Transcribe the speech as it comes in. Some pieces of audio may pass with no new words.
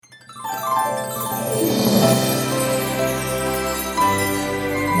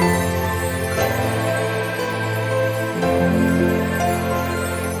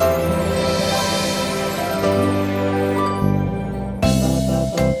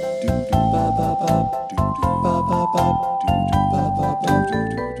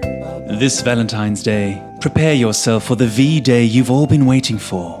This Valentine's Day, prepare yourself for the V-Day you've all been waiting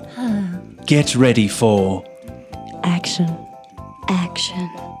for. Get ready for... Action. Action.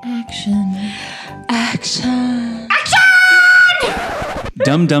 Action. Action.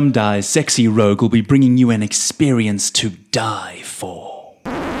 Dum Dum Die's sexy rogue will be bringing you an experience to die for.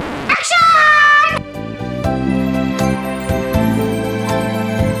 Action!